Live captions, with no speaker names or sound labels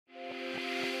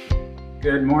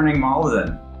Good morning,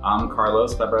 Malden. I'm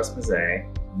Carlos Febres-Mazet.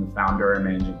 I'm the founder and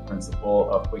managing principal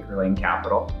of Quaker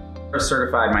Capital. We're a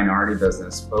certified minority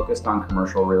business focused on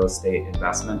commercial real estate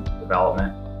investment,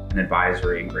 development, and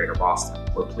advisory in Greater Boston.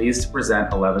 We're pleased to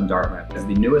present 11 Dartmouth as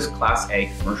the newest Class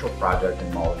A commercial project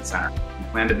in Malden Center. We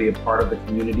plan to be a part of the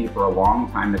community for a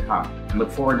long time to come and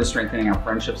look forward to strengthening our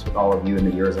friendships with all of you in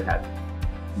the years ahead.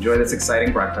 Enjoy this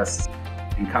exciting breakfast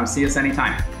and come see us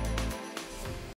anytime.